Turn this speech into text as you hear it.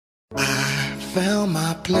found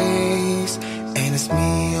my place, and it's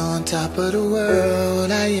me on top of the world.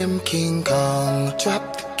 I am King Kong,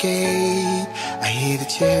 drop the gate. I hear the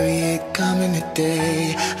chariot coming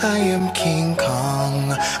today. I am King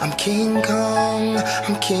Kong, I'm King Kong,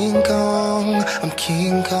 I'm King Kong, I'm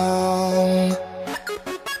King Kong.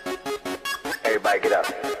 Everybody get up.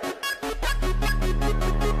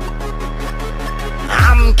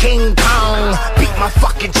 I'm King Kong, beat my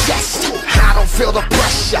fucking chest. I don't feel the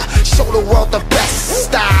pressure, show the world the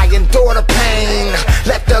best. I endure the pain,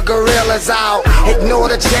 let the gorillas out, ignore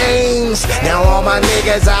the chains. Now all my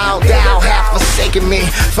niggas out, thou have forsaken me.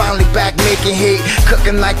 Finally back making heat,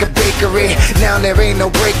 cooking like a bakery. Now there ain't no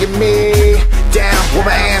breaking me down. Where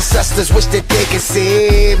my ancestors wish that they could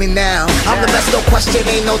see me now. I'm the best, no question,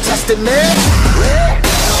 ain't no testing me.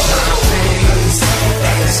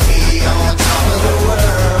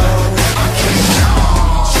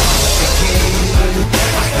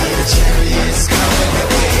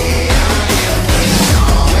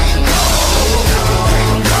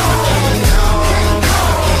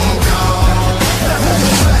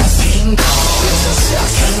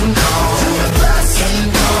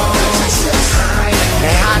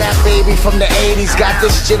 From the 80s, got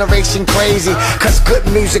this generation crazy. Cause good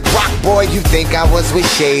music rock, boy, you think I was with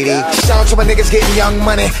Shady. Shout out to my niggas getting young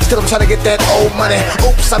money, still I'm trying to get that old money.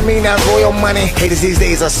 Oops, I mean that royal money. Haters these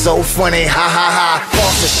days are so funny, ha ha ha.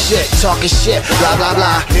 False as shit, talking shit, blah blah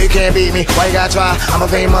blah. You can't beat me, why you gotta try? I'm a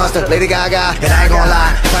fame monster, Lady Gaga, and I ain't gonna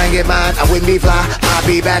lie. Try and get mine, I wouldn't be fly. I'll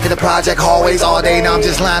be back in the project hallways all day. Now I'm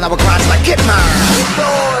just lying, I would grind till I get mine.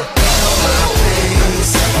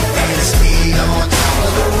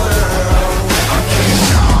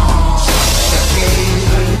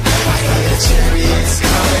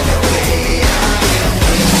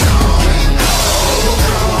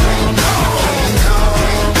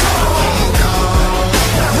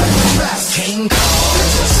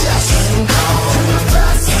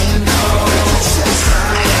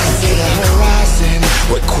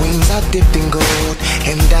 Dipped in gold,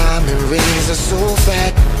 and diamond rings are so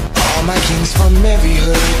fat. All my kings from every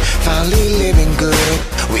hood, finally living good.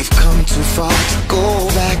 We've come too far to go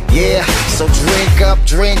back. Yeah, so drink up,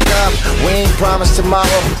 we ain't promised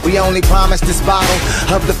tomorrow. We only promised this bottle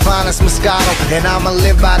of the finest Moscato, and I'ma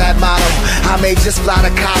live by that motto. I may just fly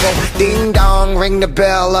to Cabo, ding dong, ring the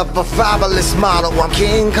bell of a fabulous model. I'm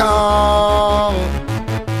King Kong,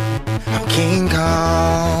 I'm King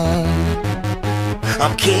Kong,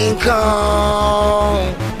 I'm King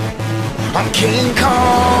Kong, I'm King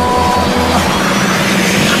Kong,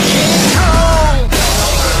 I'm King Kong.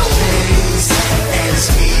 And it's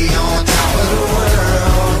me on top of the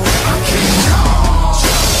world. I'm King Kong,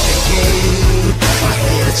 the game. I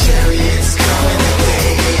hear the chariots coming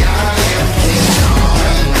today. I am King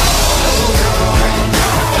Kong, King Kong,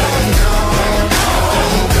 King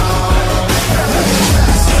Kong, King Kong, King Kong.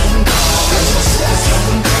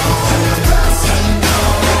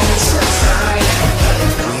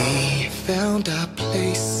 Found our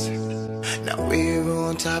place, now we're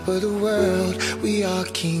on top of the world. We are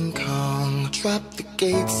King Kong, drop the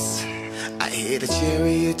gates. I hear the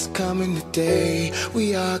chariots coming today.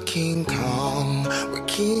 We are King Kong, we're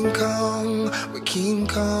King Kong, we're King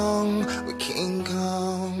Kong, we're King